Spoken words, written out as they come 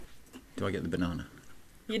Do I get the banana?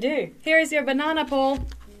 You do. Here is your banana, Paul.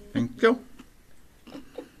 Thank you.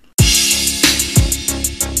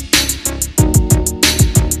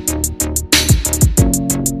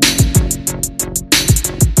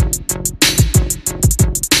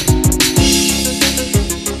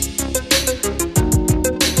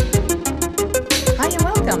 Hi and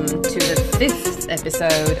welcome to the 5th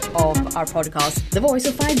episode of our podcast, The Voice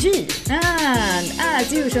of 5G. And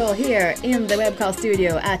as usual, here in the webcast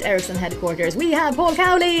studio at Ericsson headquarters, we have Paul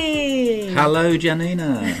Cowley. Hello,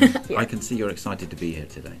 Janina. I can see you're excited to be here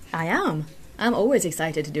today. I am. I'm always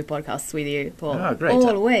excited to do podcasts with you, Paul. Oh, great.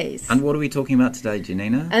 Always. And what are we talking about today,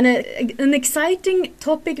 Janina? An exciting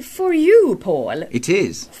topic for you, Paul. It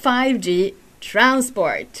is. 5G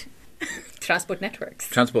transport. Transport networks.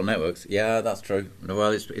 Transport networks. Yeah, that's true.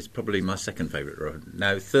 Well, it's probably my second favourite.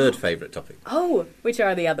 No, third favourite topic. Oh, which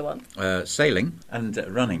are the other ones? Sailing and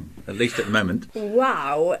running, at least at the moment.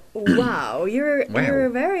 Wow. You're a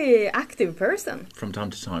very active person. From time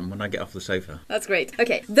to time when I get off the sofa. That's great.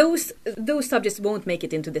 Okay, those subjects won't make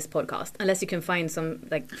it into this podcast unless you can find some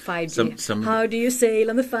like 5G. Some How do you sail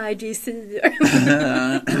on the 5G sea?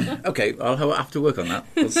 Okay, I'll have to work on that.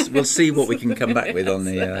 We'll see what we can come back with on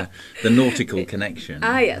the nautical connection.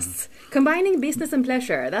 Ah, yes. Combining business and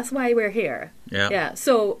pleasure. That's why we're here. Yeah.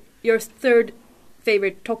 So, your third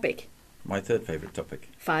favorite topic? My third favourite topic.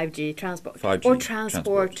 5G transport. 5G or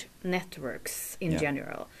transport networks in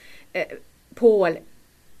general. Paul,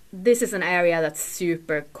 this is an area that's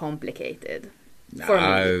super complicated. For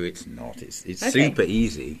me. It's not. It's Okay. super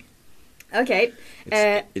easy. Okay.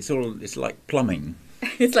 It's like plumbing.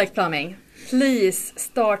 It's like plumbing. Please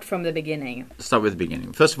start from the beginning. Start with the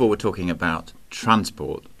beginning. First of all, we're talking about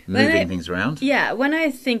transport, moving things around. Yeah, when I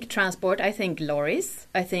think transport, I think lorries,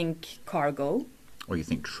 I think cargo. Or you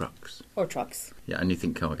think trucks. Or trucks. Yeah, and you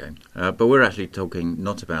think cargo. But we're actually talking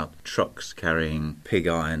not about trucks carrying pig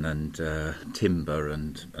iron and timber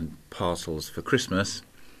and parcels for Christmas.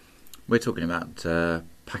 We're talking about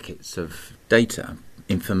packets of data,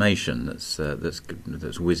 information that's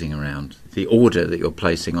whizzing around. The order that you're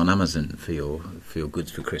placing on Amazon for your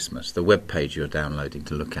goods for Christmas, the web page you're downloading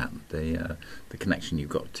to look at, the connection you've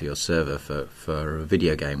got to your server for a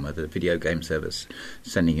video game, where the video game server's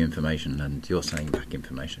sending you information and you're sending back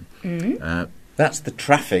information. Mm-hmm. That's the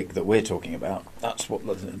traffic that we're talking about. That's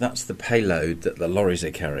the payload that the lorries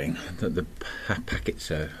are carrying, that the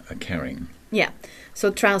packets are carrying. Yeah.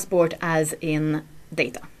 So transport as in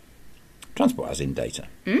data. Transport as in data.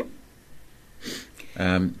 Mm?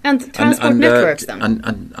 And transport networks then.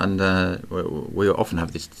 And we often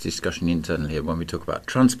have this discussion internally when we talk about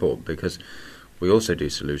transport, because we also do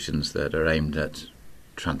solutions that are aimed at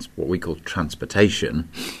what we call transportation.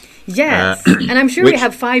 Yes, and I'm sure we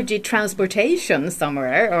have 5G transportation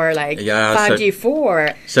somewhere, or like 5G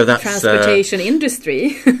for that's, transportation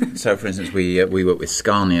industry. So, for instance, we work with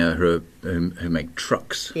Scania, who make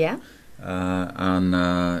trucks. Yeah.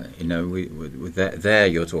 There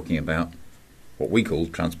you're talking about what we call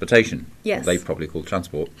transportation. Yes. They probably call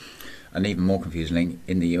transport. And even more confusingly,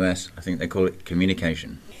 in the US, I think they call it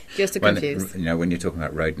communication. Just to confuse. When you're talking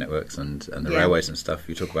about road networks and the railways and stuff,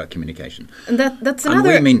 you talk about communication. And that's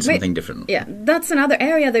another. And we mean something different. Yeah, that's another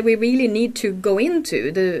area that we really need to go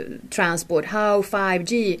into, the transport, how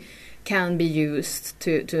 5G can be used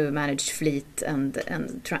to manage fleet and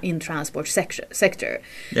in transport sector.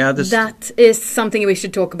 Yeah, that is something we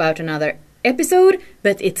should talk about another episode,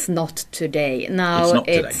 but it's not today. Now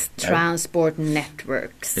it's transport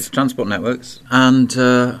networks. It's transport networks, and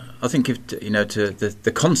I think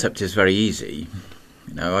the concept is very easy.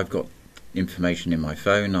 I've got information in my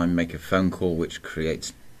phone. I make a phone call which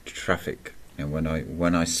creates traffic, and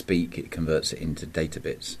when I speak, it converts it into data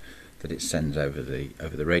bits that it sends over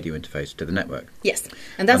the radio interface to the network. Yes,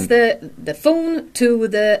 and that's the phone to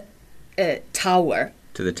the tower.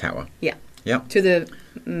 To the tower. Yeah. Yeah. To the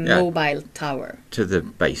mobile tower. To the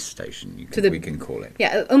base station, we can call it.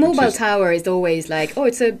 Yeah, a mobile tower is always like,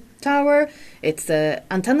 it's a tower, it's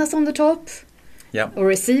antennas on the top. Yeah. Or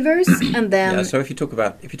receivers, and then. Yeah. So we talk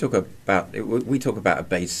about a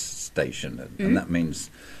base station, and that means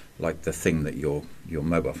like the thing that your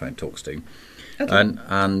mobile phone talks to. Okay.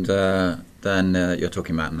 And then you're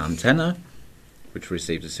talking about an antenna, which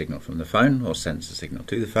receives a signal from the phone or sends a signal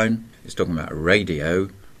to the phone. It's talking about a radio,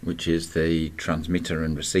 which is the transmitter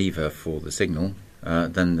and receiver for the signal.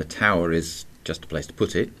 Then the tower is just a place to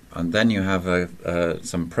put it. And then you have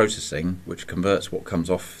some processing, which converts what comes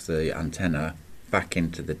off the antenna back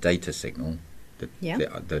into the data signal, the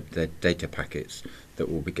data packets that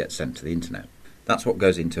will get sent to the internet. That's what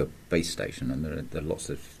goes into a base station, and there are lots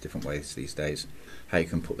of different ways these days how you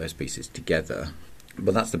can put those pieces together.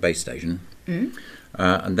 But that's the base station.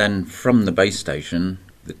 And then from the base station,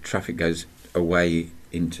 the traffic goes away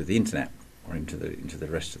into the internet or into the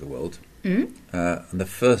rest of the world. And the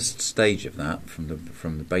first stage of that, from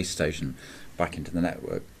the base station back into the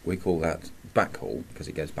network, we call that backhaul because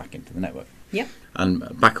it goes back into the network. Yeah. And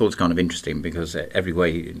backhaul is kind of interesting because everywhere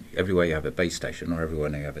you have a base station or everywhere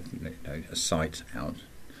you have a site out,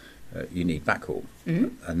 you need backhaul.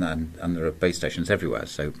 And there are base stations everywhere.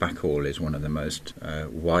 So backhaul is one of the most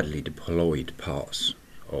widely deployed parts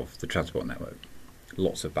of the transport network.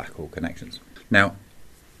 Lots of backhaul connections. Now,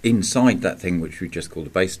 inside that thing which we just called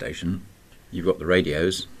a base station, you've got the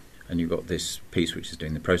radios and you've got this piece which is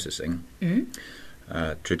doing the processing.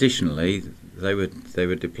 Traditionally, they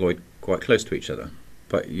were deployed quite close to each other,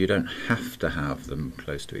 but you don't have to have them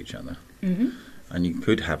close to each other. And you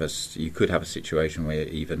could have a situation where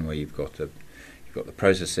you've got the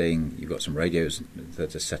processing, you've got some radios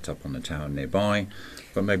that are set up on the tower nearby,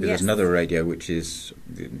 but maybe there's another radio which is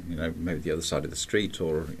maybe the other side of the street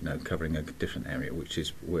or covering a different area which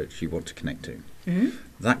you want to connect to.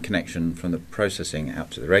 That connection from the processing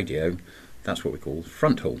out to the radio, that's what we call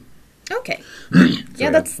front haul. Okay.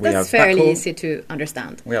 That's fairly easy to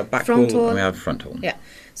understand. We have backhaul and we have front haul. Yeah.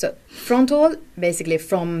 So front haul, basically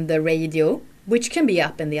from the radio, which can be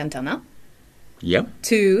up in the antenna,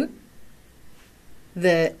 to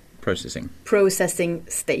the processing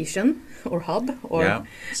station or hub.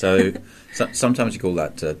 So sometimes you call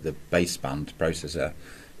that the baseband processor.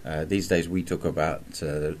 These days we talk about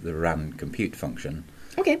the RAN compute function.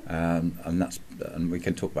 Okay. And we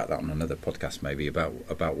can talk about that on another podcast maybe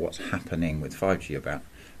about what's happening with 5G,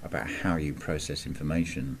 about how you process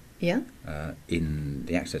information in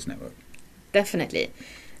the access network. Definitely.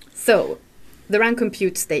 So the RAN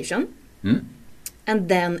compute station, and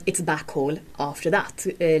then it's backhaul after that,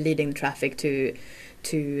 leading traffic to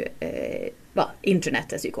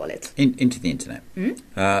internet, as you call it. Into the internet.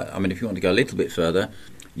 If you want to go a little bit further,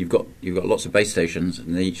 you've got lots of base stations,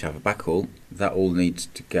 and they each have a backhaul. That all needs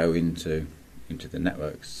to go into the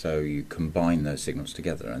network. So you combine those signals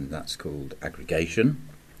together, and that's called aggregation.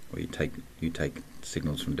 Or you take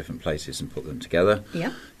signals from different places and put them together.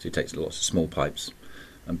 Yeah. So you take lots of small pipes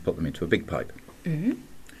and put them into a big pipe.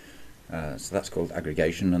 So that's called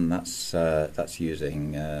aggregation, and that's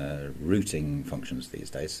using routing functions these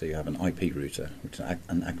days. So you have an IP router, which is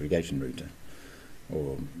an aggregation router,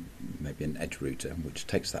 or maybe an edge router, which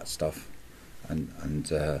takes that stuff and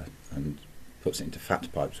puts it into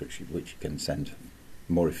fat pipes, which you can send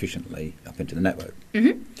more efficiently up into the network.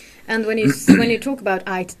 And when you talk about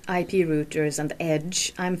IP routers and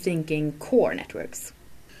edge, I'm thinking core networks.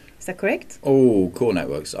 Is that correct? Oh, core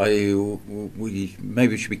networks. We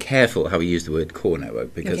maybe should be careful how we use the word core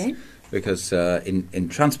network because in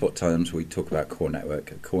transport terms we talk about core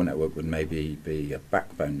network. A core network would maybe be a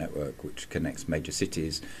backbone network which connects major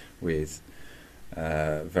cities with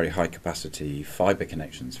very high capacity fibre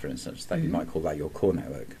connections, for instance. That you might call that your core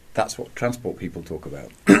network. That's what transport people talk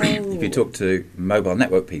about. If you talk to mobile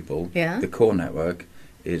network people, the core network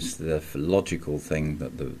is the logical thing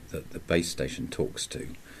that the base station talks to,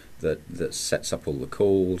 that sets up all the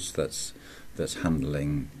calls, that's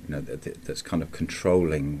handling, that's kind of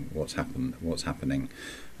controlling what's happening.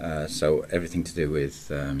 So everything to do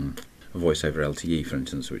with voice over LTE, for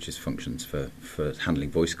instance, which is functions for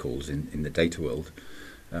handling voice calls in the data world.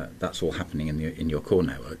 That's all happening in your core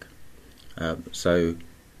network. So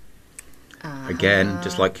again,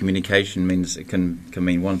 just like communication means it can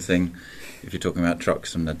mean one thing if you're talking about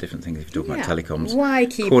trucks, and a different thing if you're talking about telecoms. Why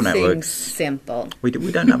keep core things networks, simple? We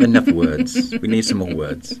don't have enough words. We need some more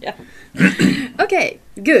words. Okay,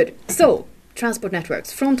 good. So transport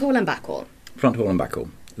networks, front haul and backhaul. Front haul and backhaul.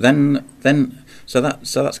 Then so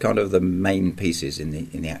that's kind of the main pieces in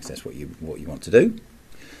the access what you want to do,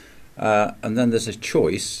 and then there's a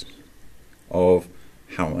choice of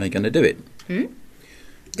how am I going to do it.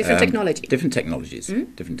 Different technologies,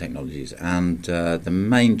 and the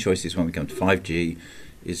main choices when we come to 5G,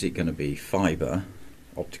 is it going to be fibre,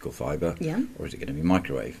 optical fibre, or is it going to be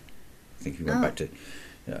microwave? I think if you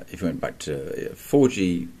went back to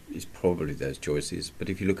 4G, is probably those choices. But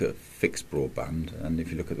if you look at fixed broadband, and if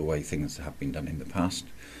you look at the way things have been done in the past,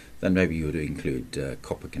 then maybe you would include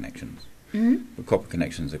copper connections. But copper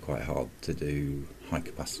connections are quite hard to do high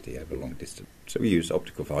capacity over long distance. So we use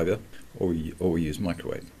optical fibre, or we use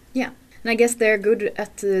microwave. Yeah, and I guess they're good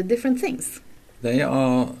at different things. They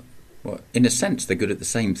are, well, in a sense, they're good at the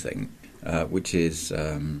same thing, which is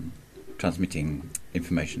transmitting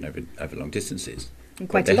information over long distances. And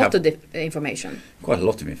quite a lot of information. Quite a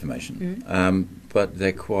lot of information, but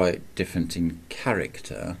they're quite different in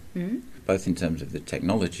character, both in terms of the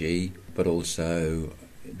technology but also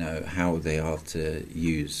how they are to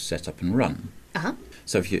use, set up, and run. Uh-huh.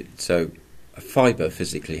 So a fibre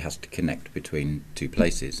physically has to connect between two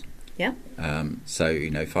places. Yeah. So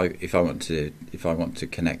if I want to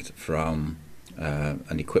connect from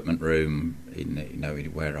an equipment room,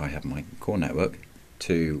 where I have my core network,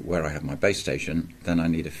 to where I have my base station, then I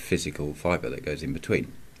need a physical fibre that goes in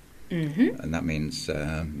between. Mm-hmm. And that means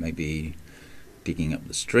maybe digging up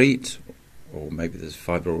the street, or maybe there's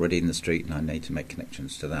fibre already in the street and I need to make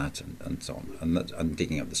connections to that, and so on. And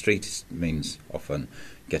digging up the street means often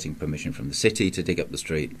getting permission from the city to dig up the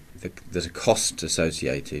street. There's a cost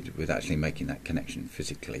associated with actually making that connection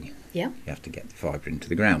physically. Yeah. You have to get the fibre into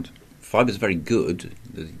the ground. Fibre is very good.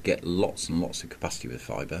 You get lots and lots of capacity with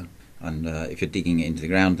fibre. And if you're digging it into the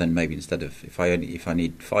ground, then maybe instead of if I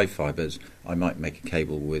need 5 fibres, I might make a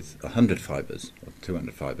cable with 100 fibres or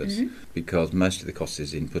 200 fibres, mm-hmm. because most of the cost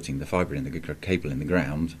is in putting the fibre in the cable in the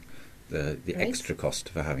ground. The Right. extra cost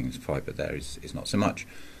for having fibre there is not so much.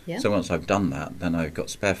 Yeah. So once I've done that, then I've got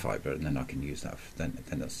spare fibre, and then I can use that. Then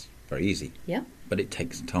that's very easy. Yeah. But it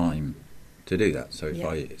takes time to do that. So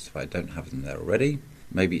if I don't have them there already,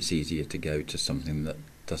 maybe it's easier to go to something that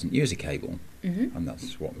doesn't use a cable, Mm-hmm. and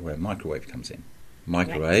that's where microwave comes in.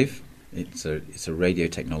 Microwave, it's a radio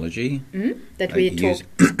technology That we talked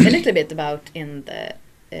a little bit about in the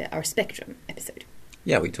our Spectrum episode.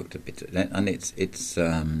 Yeah, we talked a bit, and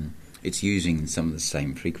it's using some of the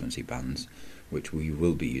same frequency bands, which we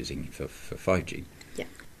will be using for 5G. Yeah.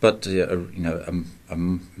 But a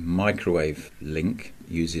microwave link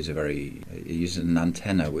uses an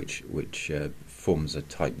antenna which forms a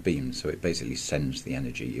tight beam, so it basically sends the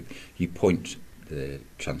energy. You point the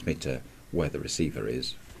transmitter where the receiver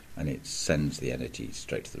is, and it sends the energy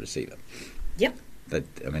straight to the receiver. Yep.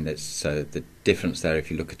 So the difference there, if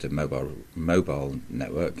you look at a mobile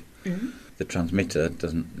network, Mm-hmm. the transmitter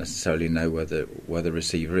doesn't necessarily know where the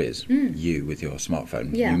receiver is. You, with your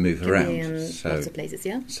smartphone, you move can around. Be in lots of places,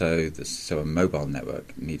 yeah. So a mobile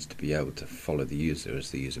network needs to be able to follow the user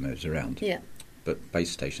as the user moves around. Yeah. But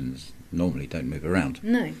base stations normally don't move around.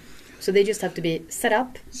 No. So they just have to be set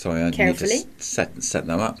up So I carefully. need to set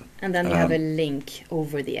them up. And then you have a link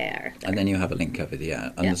over the air. And then you have a link over the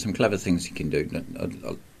air. And Yeah. there's some clever things you can do.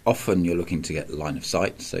 Often you're looking to get line of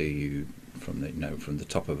sight, so you from the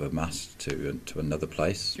top of a mast to another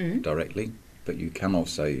place directly. But you can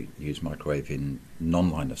also use microwave in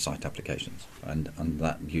non-line of sight applications, and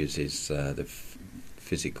that uses the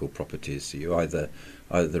physical properties. So you either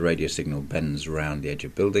the radio signal bends around the edge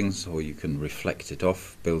of buildings, or you can reflect it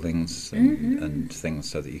off buildings and things,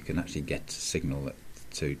 so that you can actually get signal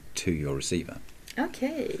to your receiver.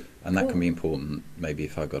 Okay. And that can be important. Maybe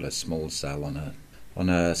if I've got a small cell on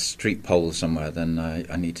a street pole somewhere, then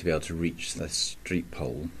I need to be able to reach the street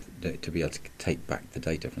pole to be able to take back the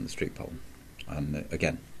data from the street pole. And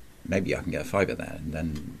again, maybe I can get a fibre there, and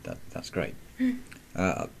then that's great.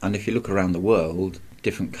 And if you look around the world,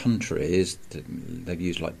 different countries, they've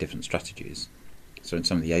used different strategies. So in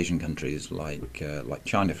some of the Asian countries, like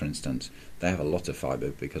China, for instance, they have a lot of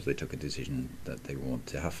fibre because they took a decision that they want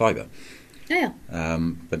to have fibre. Yeah.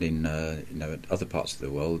 But in other parts of the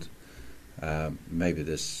world, maybe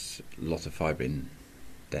there's a lot of fibre in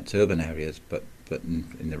dense urban areas, but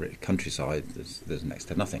in the countryside, there's next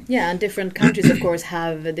to nothing. Yeah, and different countries, of course,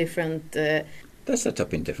 have a different. They're set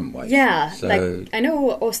up in different ways. Yeah, so I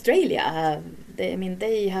know Australia.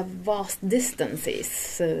 They have vast distances,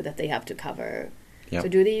 so that they have to cover. Yep. So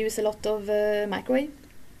do they use a lot of microwave?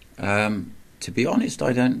 To be honest,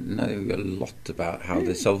 I don't know a lot about how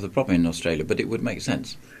they solve the problem in Australia, but it would make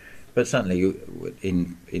sense. But certainly,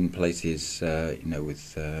 in places,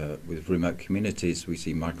 with remote communities, we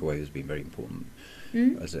see microwave as being very important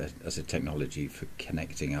as a technology for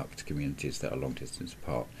connecting up to communities that are long distance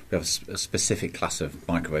apart. We have a specific class of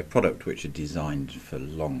microwave product which are designed for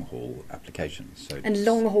long haul applications. So And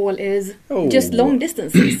long haul is just long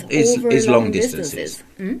distances. Is over long distances.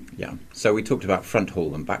 Yeah. So we talked about front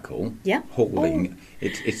haul and back haul. Yeah. Hauling. Oh.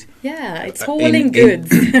 It's It's hauling goods.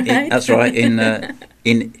 Right? That's right.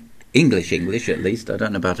 In English at least, I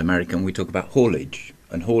don't know about American, we talk about haulage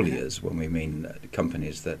and hauliers when we mean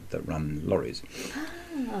companies that run lorries.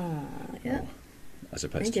 Yeah. As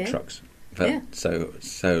opposed to trucks. Yeah.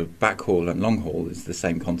 So backhaul and long haul is the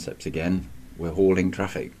same concept again. We're hauling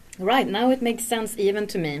traffic. Right, now it makes sense even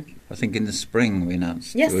to me. I think in the spring we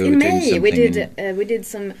announced. Yes, we in were doing May we something did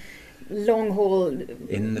some long haul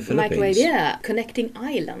in the microwave, Philippines. connecting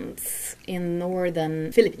islands in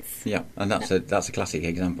northern Philippines. Yeah, and that's a classic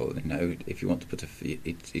example. If you want to put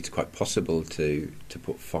it's quite possible to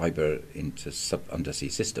put fibre into undersea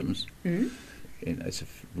systems. it's a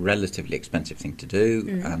relatively expensive thing to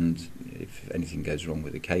do, and if anything goes wrong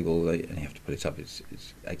with the cable and you have to put it up, it's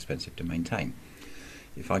expensive to maintain.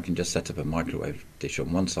 If I can just set up a microwave dish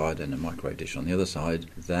on one side and a microwave dish on the other side,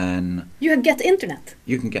 then You can get the internet.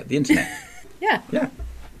 you can get the internet. Yeah. Yeah.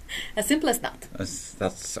 As simple as that.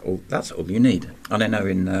 That's all. That's all you need. And I know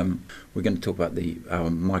we're going to talk about our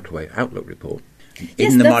microwave outlook report.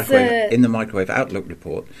 Yes, In that's, the microwave outlook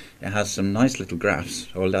report, it has some nice little graphs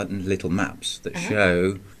or little maps that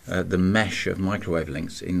show the mesh of microwave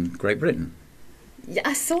links in Great Britain. Yeah,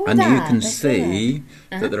 I saw And that. you can I saw see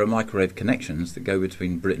that there are microwave connections that go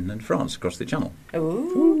between Britain and France across the channel. that.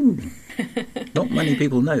 Ooh. Not many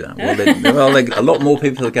people know that. A lot more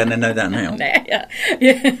people are going to know that now.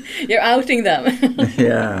 Yeah. You're outing them.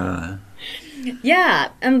 Yeah. Yeah,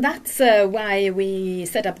 and that's why we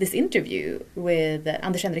set up this interview with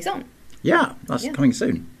Anders Henriksson. Yeah, that's coming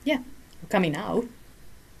soon. Yeah, coming now.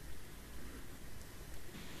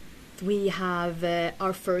 We have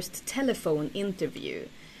our first telephone interview.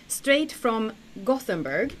 Straight from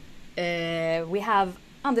Gothenburg, we have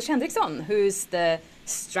Anders Henriksson, who's the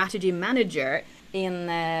strategy manager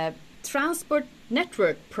in transport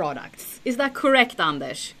network products. Is that correct,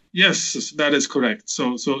 Anders? Yes, that is correct.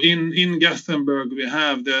 So in Gothenburg, we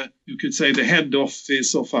have you could say the head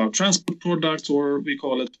office of our transport products, or we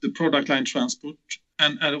call it the product line transport.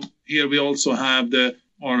 And here we also have the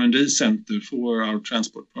R&D center for our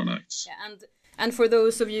transport products. Yeah, and for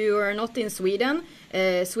those of you who are not in Sweden,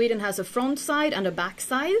 Sweden has a front side and a back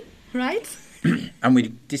side, right? And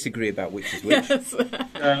we disagree about which is which. Yes.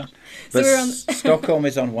 But So Stockholm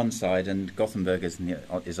is on one side and Gothenburg is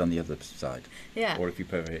on the other side. Yeah. Or if you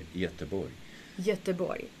prefer it, Göteborg.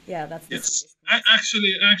 Göteborg. Yeah, that's the Yes,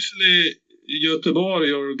 Swedish. actually,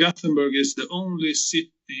 Göteborg or Gothenburg is the only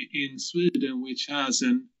city in Sweden which has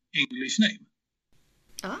an English name.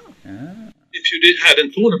 Oh. If you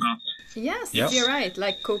hadn't thought about that. Yes, Yes. you're right.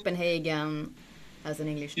 Like Copenhagen has an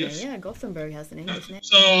English name. Yes. Yeah, Gothenburg has an English name.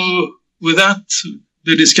 So with that,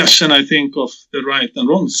 the discussion, I think, of the right and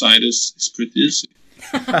wrong side is pretty easy.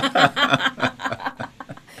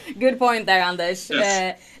 Good point there, Anders.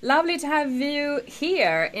 Yes. Lovely to have you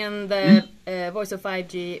here in the Voice of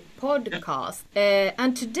 5G podcast.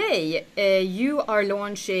 And today you are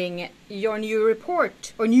launching your new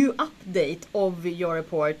report, or new update of your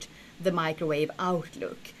report, the Microwave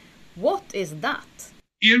Outlook. What is that?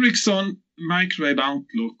 Ericsson Microwave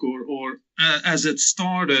Outlook, or as it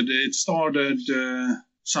started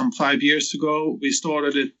some 5 years ago. We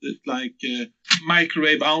started it like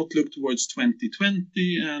Microwave Outlook towards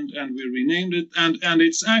 2020, and we renamed it. And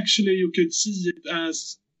it's actually, you could see it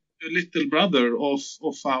as a little brother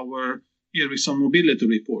of our Ericsson Mobility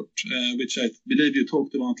Report, which I believe you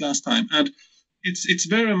talked about last time. And it's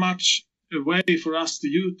very much a way for us to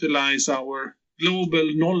utilize our global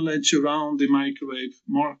knowledge around the microwave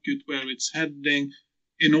market, where it's heading,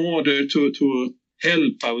 in order to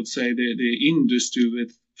help, I would say, the industry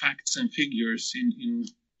with facts and figures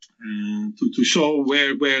to show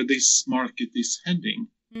where this market is heading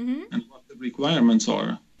and what the requirements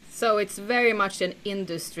are. So it's very much an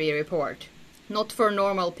industry report, not for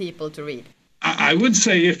normal people to read. I would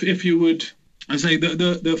say if you would, I say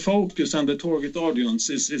the focus and the target audience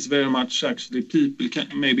is very much actually people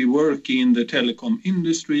maybe working in the telecom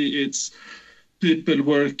industry. It's people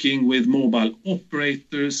working with mobile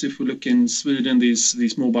operators. If we look in Sweden,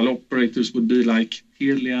 these mobile operators would be like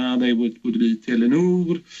Telia, they would be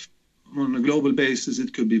Telenor. On a global basis,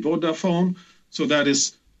 it could be Vodafone. So that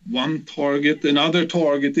is one target. Another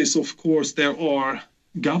target is, of course, there are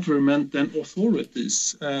government and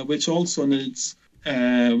authorities, which also needs,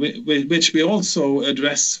 which we also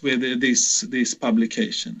address with this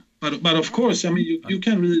publication. But of course, I mean, you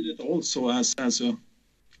can read it also as a,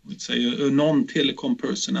 let's say, a non-telecom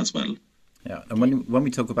person as well. Yeah, and when we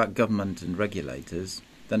talk about government and regulators,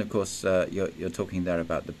 then of course you're talking there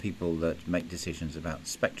about the people that make decisions about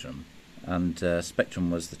spectrum. And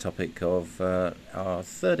spectrum was the topic of our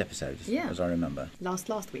third episode, as I remember.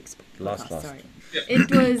 Last week's podcast. Last. Sorry.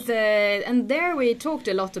 It was, and there we talked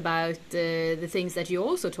a lot about the things that you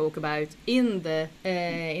also talk about in the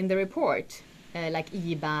report, like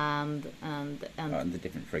E-band and the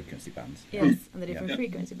different frequency bands. Yes, and the different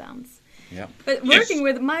frequency bands. Yeah. But working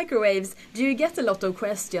with microwaves, do you get a lot of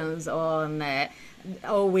questions on?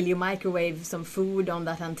 Will you microwave some food on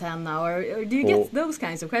that antenna, or do you get those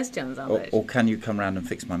kinds of questions, Anders? Or can you come around and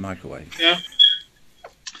fix my microwave? Yeah.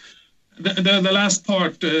 The last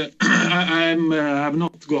part, I have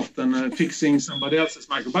not gotten fixing somebody else's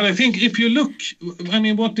microwave. But I think if you look, I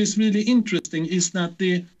mean, what is really interesting is that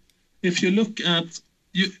if you look at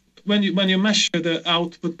when you measure the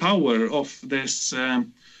output power of this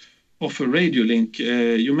of a radio link,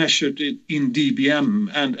 you measured it in dBm,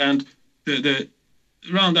 and the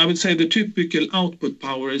around, I would say, the typical output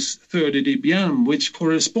power is 30 dBm, which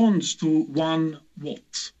corresponds to 1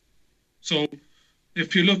 watt. So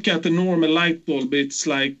if you look at the normal light bulb, it's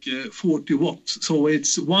like 40 watts. So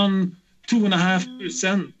it's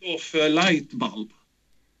 2.5% of a light bulb.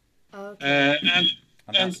 Okay. And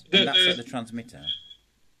that's at the transmitter.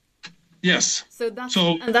 Yes.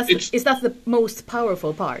 Is that the most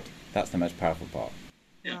powerful part? That's the most powerful part.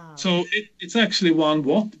 Yeah. Wow. So it's actually 1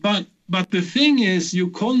 watt, but the thing is, you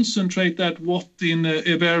concentrate that watt in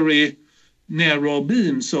a very narrow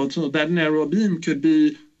beam, so that narrow beam could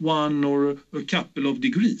be 1 or a couple of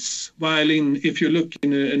degrees. While if you look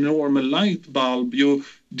in a normal light bulb, you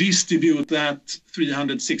distribute that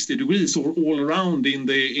 360 degrees or all around in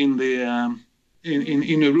a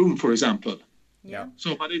room, for example. Yeah.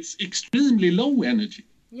 So, but it's extremely low energy.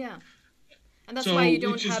 Yeah. And that's why you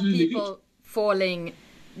don't have people falling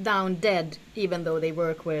down dead, even though they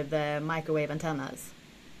work with microwave antennas.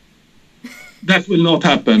 That will not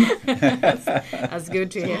happen. That's good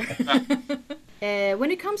to hear. When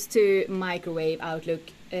it comes to microwave outlook,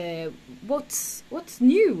 what's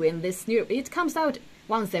new in this new? It comes out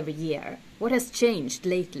once every year. What has changed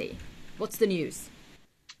lately? What's the news?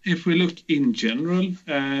 If we look in general,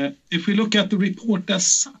 if we look at the report as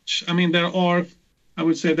such, I mean, I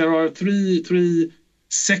would say there are three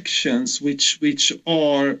sections which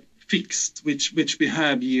are fixed, which we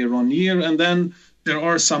have year on year, and then there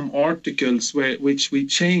are some articles which we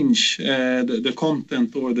change the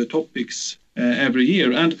content or the topics every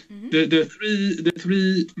year. And the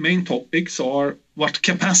three main topics are what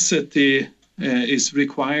capacity is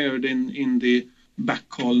required in the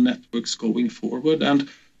backhaul networks going forward, and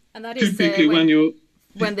that is typically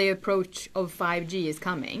when the approach of 5G is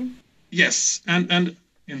coming. Yes, and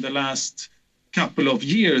in the last couple of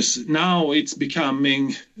years now, it's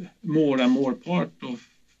becoming more and more part of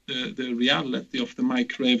the reality of the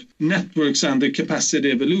microwave networks and the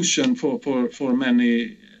capacity evolution for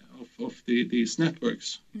many of these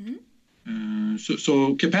networks.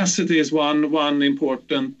 So capacity is one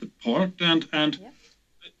important part, and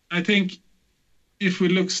I think if we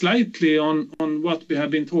look slightly on what we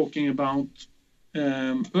have been talking about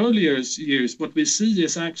earlier years, what we see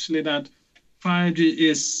is actually that 5G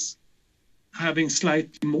is having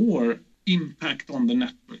slightly more impact on the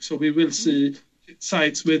network. So we will see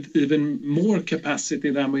sites with even more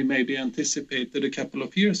capacity than we maybe anticipated a couple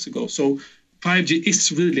of years ago. So 5G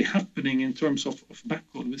is really happening in terms of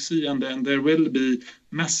backhaul, we see, and then there will be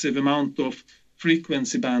massive amount of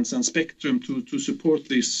frequency bands and spectrum to support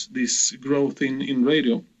this growth in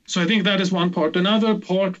radio. So I think that is one part. Another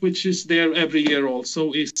part which is there every year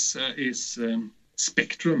also is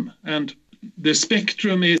spectrum, and the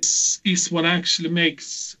spectrum is what actually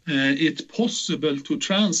makes it possible to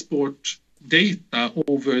transport data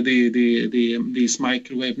over these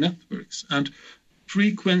microwave networks. And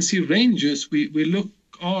frequency ranges we look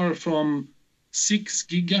are from 6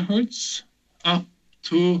 gigahertz up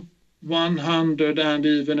to 100 and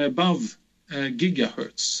even above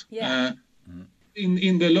gigahertz. Yeah.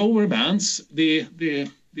 In the lower bands, the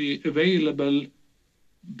available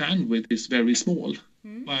bandwidth is very small,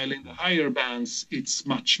 while in the higher bands it's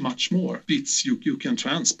much more bits you can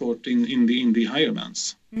transport in the higher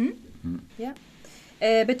bands. Yeah.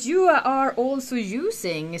 But you are also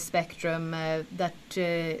using spectrum that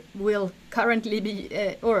will currently be,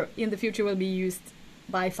 or in the future will be used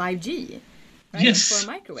by 5G, right? Yes. For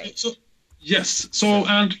microwave. Yes. So,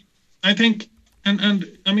 and I think,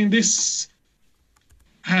 and I mean, this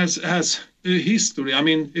has a history. I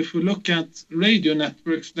mean, if we look at radio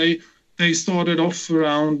networks, they started off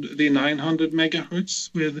around the 900 megahertz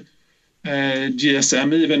with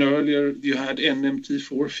GSM. Even earlier, you had NMT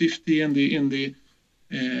 450 in the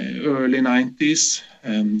early 90s,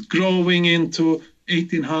 growing into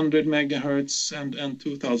 1800 megahertz and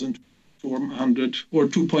 2400 or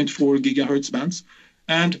 2.4 gigahertz bands,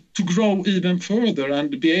 and to grow even further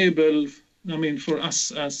and be able, I mean, for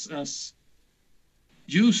us as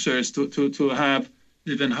users to have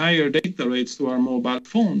even higher data rates to our mobile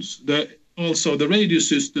phones. Also the radio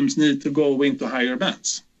systems need to go into higher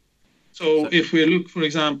bands. So if we look, for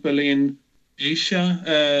example, in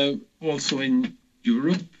Asia, also in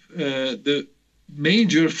Europe, the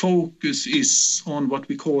major focus is on what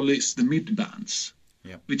we call is the mid bands,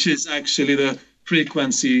 which is actually the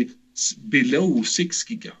frequency below 6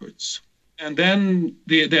 gigahertz. And then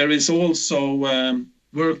there is also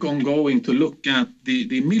work ongoing to look at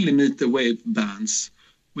the millimeter wave bands,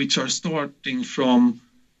 which are starting from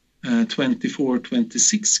 24,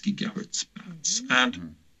 26 gigahertz bands.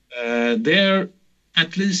 And there,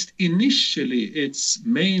 at least initially, it's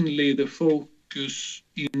mainly the focus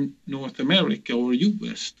in North America or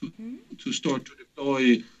US to start to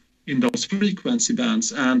deploy in those frequency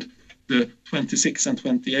bands. And the 26 and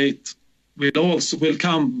 28 will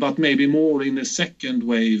come, but maybe more in a second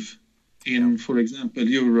wave in, for example,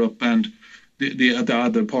 Europe and the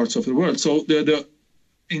other parts of the world. So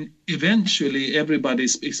eventually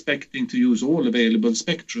everybody's expecting to use all available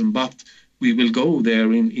spectrum, but we will go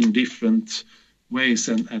there in different ways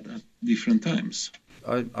and at different times.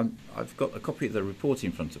 I've got a copy of the report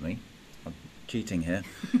in front of me. I'm cheating here.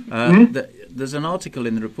 There's an article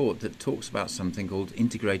in the report that talks about something called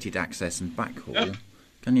integrated access and backhaul. Yeah.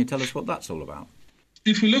 Can you tell us what that's all about?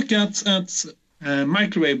 If we look at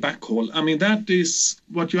microwave backhaul, I mean, that is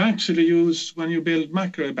what you actually use when you build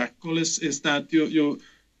microwave backhaul is that you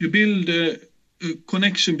build a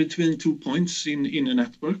connection between 2 points in a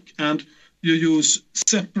network, and you use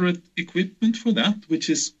separate equipment for that, which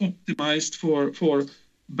is optimized for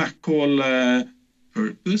backhaul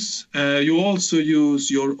purpose. You also use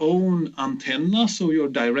your own antenna, so you're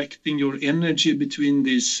directing your energy between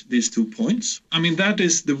these 2 points. I mean, that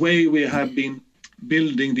is the way we have been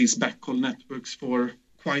building these backhaul networks for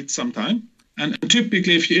quite some time. And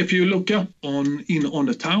typically, if you look up on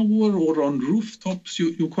a tower or on rooftops,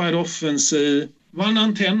 you quite often see one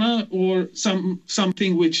antenna or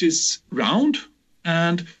something which is round,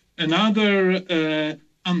 and another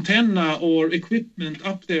antenna or equipment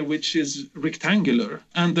up there which is rectangular.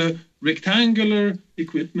 And the rectangular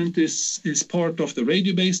equipment is part of the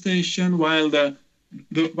radio base station, while the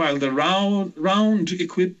round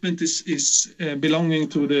equipment is belonging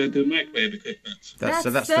to the microwave equipment.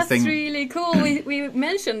 That's the thing. Really cool. We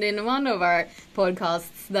mentioned in one of our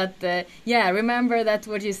podcasts that remember that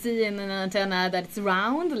what you see in an antenna that's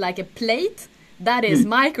round like a plate, that is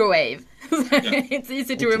microwave. It's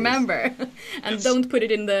easy to remember. And don't put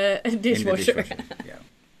it in the dishwasher. Yeah.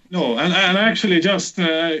 No, and actually just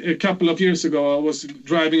a couple of years ago, I was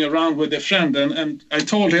driving around with a friend and I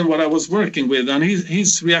told him what I was working with, and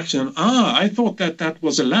his reaction, I thought that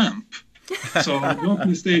was a lamp. So don't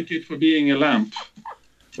mistake it for being a lamp.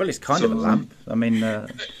 Well, it's kind of a lamp. I mean...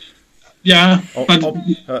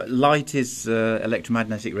 light is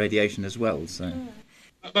electromagnetic radiation as well, so...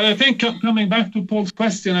 But I think coming back to Paul's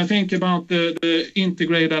question, I think about the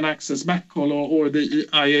integrated access backhaul or the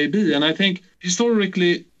IAB, and I think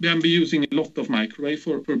historically we have been using a lot of microwave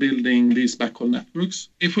for building these backhaul networks.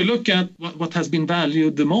 If we look at what has been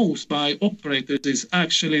valued the most by operators is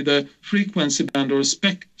actually the frequency band or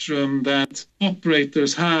spectrum that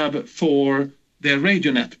operators have for their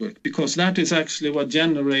radio network, because that is actually what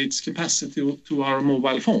generates capacity to our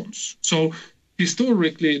mobile phones. So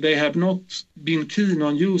historically, they have not been keen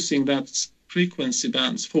on using that frequency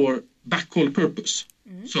bands for backhaul purpose.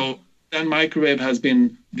 So then microwave has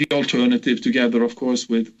been the alternative together, of course,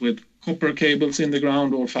 with copper cables in the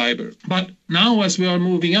ground or fiber. But now as we are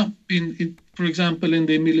moving up, for example, in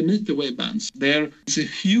the millimeter wave bands, there is a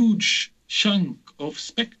huge chunk of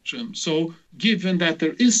spectrum. So given that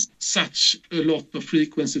there is such a lot of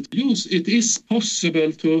frequency to use, it is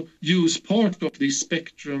possible to use part of this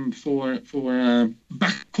spectrum for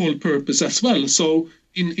backhaul purpose as well. So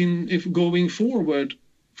if going forward,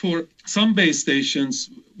 for some base stations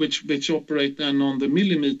which operate then on the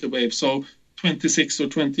millimeter wave, so 26 or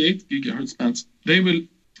 28 gigahertz bands, they will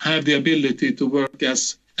have the ability to work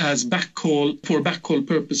as backhaul for backhaul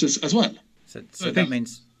purposes as well.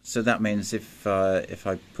 So that means if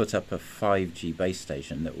I put up a 5G base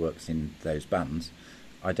station that works in those bands,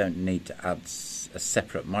 I don't need to add a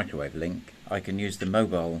separate microwave link. I can use the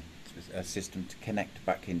mobile system to connect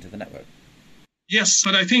back into the network. Yes,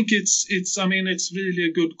 but I think it's really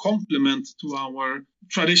a good complement to our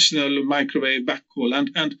traditional microwave backhaul.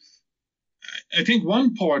 And I think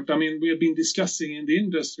one part, we have been discussing in the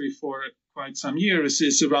industry for quite some years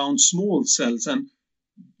is around small cells and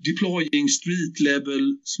deploying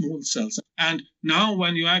street-level small cells. And now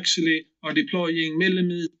when you actually are deploying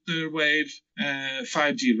millimeter wave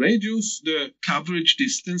 5G radios, the coverage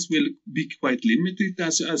distance will be quite limited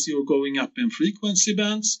as you're going up in frequency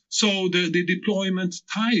bands. So the deployment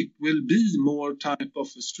type will be more type of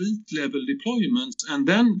a street-level deployment. And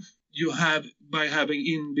then you have, by having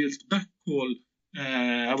inbuilt backhaul,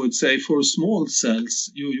 I would say for small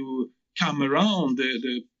cells, you come around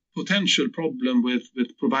the potential problem with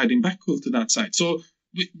providing backhaul to that site. So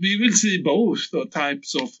we will see both the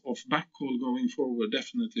types of backhaul going forward,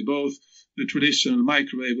 definitely. Both the traditional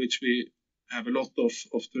microwave, which we have a lot of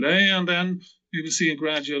today, and then we will see a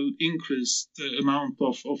gradual increased amount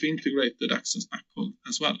of integrated access backhaul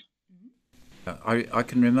as well. I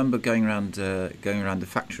can remember going around the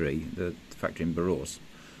factory in Borås,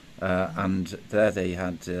 and there they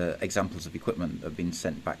had examples of equipment that had been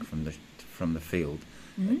sent back from the field,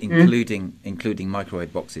 including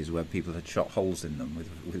microwave boxes where people had shot holes in them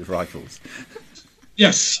with rifles.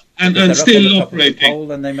 Yes, and still operating.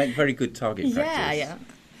 Pole, and they make very good target practice.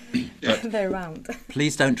 Yeah. They're round.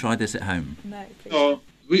 Please don't try this at home. No, please. So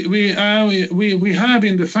we have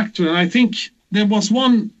in the factory, and I think there was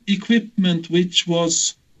one equipment which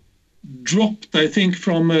was dropped, I think,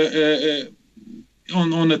 from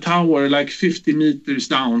on a tower like 50 meters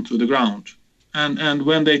down to the ground, and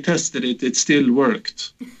when they tested it, it still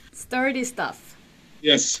worked. Sturdy stuff.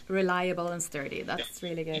 Yes. Reliable and sturdy. That's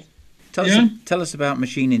really good. Tell us about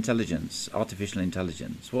machine intelligence, artificial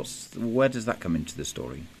intelligence. Where does that come into the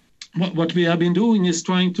story? What we have been doing is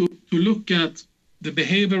trying to look at the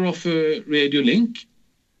behavior of a radio link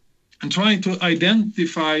and trying to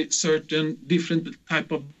identify certain different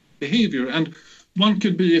type of behavior. And one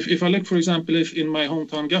could be, if I look, for example, if in my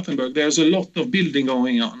hometown Gothenburg, there's a lot of building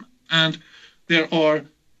going on, and there are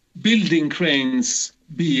building cranes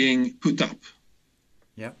being put up.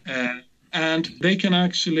 Yeah. And they can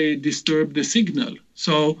actually disturb the signal.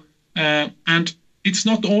 So, and it's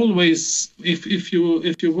not always, if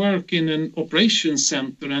you work in an operations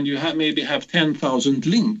center and you maybe have 10,000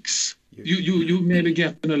 links, you maybe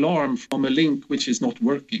get an alarm from a link which is not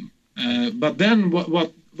working. But then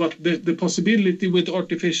what the possibility with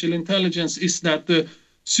artificial intelligence is that the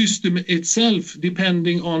system itself,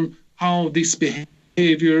 depending on how this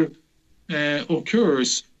behavior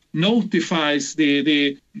occurs, notifies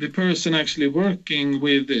the person actually working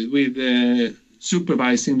with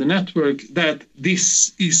supervising the network that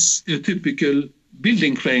this is a typical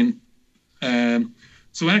building crane.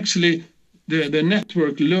 So actually the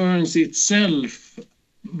network learns itself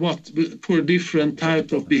what for different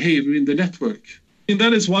type of behavior in the network. And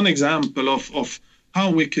that is one example of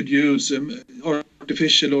how we could use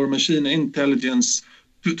artificial or machine intelligence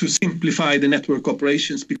to simplify the network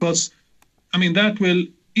operations, because I mean that will,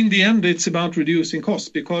 in the end, it's about reducing costs,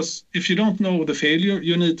 because if you don't know the failure,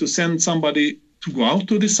 you need to send somebody to go out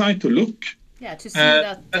to the site to look. Yeah, to see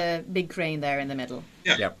that big crane there in the middle.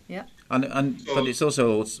 Yeah. But it's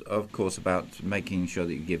also, of course, about making sure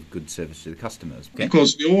that you give good service to the customers. Okay?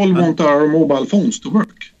 Because we all want our mobile phones to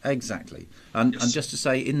work. Exactly. And just to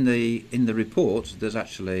say, in the report, there's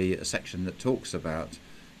actually a section that talks about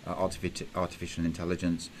artificial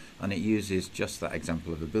intelligence, and it uses just that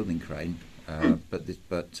example of a building crane.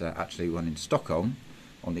 But actually one in Stockholm,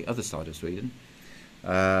 on the other side of Sweden,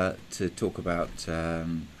 to talk about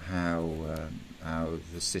how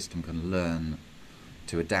the system can learn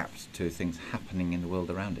to adapt to things happening in the world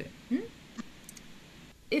around it.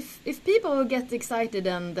 If people get excited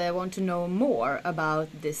and want to know more about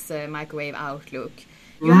this microwave outlook,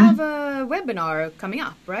 you have a webinar coming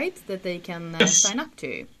up, right? That they can sign up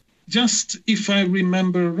to. Just if I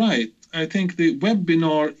remember right, I think the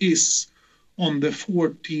webinar is on the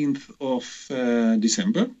 14th of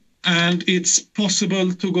December, and it's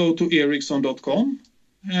possible to go to Ericsson.com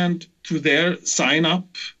and to there sign up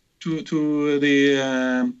to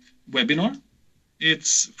the webinar.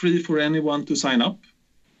 It's free for anyone to sign up.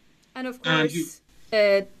 And of course,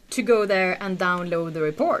 to go there and download the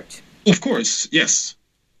report. Of course, yes.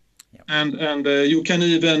 Yep. And you can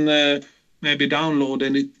even maybe download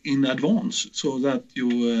it in advance so that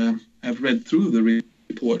you have read through the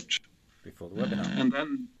report. Before the webinar. And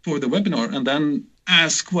then for the webinar, and then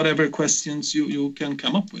ask whatever questions you can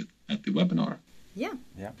come up with at the webinar. Yeah.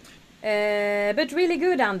 But really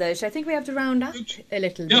good, Anders. I think we have to round up a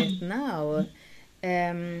little bit now.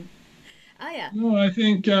 No, I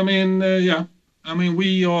think,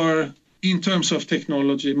 we are, in terms of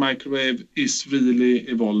technology, microwave is really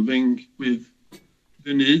evolving with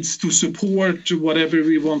the needs to support whatever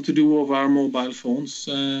we want to do of our mobile phones.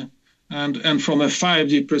 And from a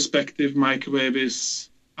 5G perspective, microwave is,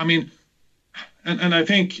 and I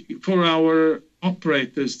think for our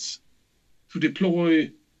operators to deploy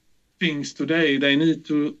things today, they need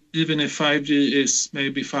to, even if 5G is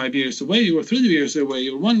maybe 5 years away or 3 years away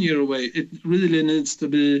or 1 year away, it really needs to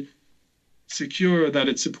be secure that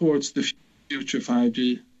it supports the future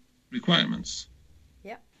 5G requirements.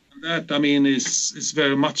 Yeah. And that, is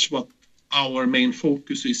very much what our main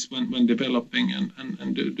focus is when developing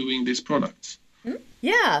and doing these products.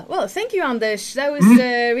 Yeah, well, thank you, Anders. That was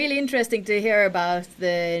really interesting to hear about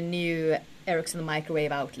the new Ericsson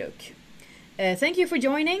Microwave Outlook. Thank you for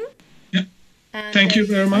joining. Yeah. And, thank you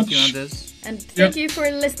very much. Thank you, Anders. And thank you for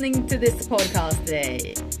listening to this podcast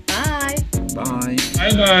today. Bye. Bye.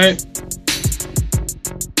 Bye-bye.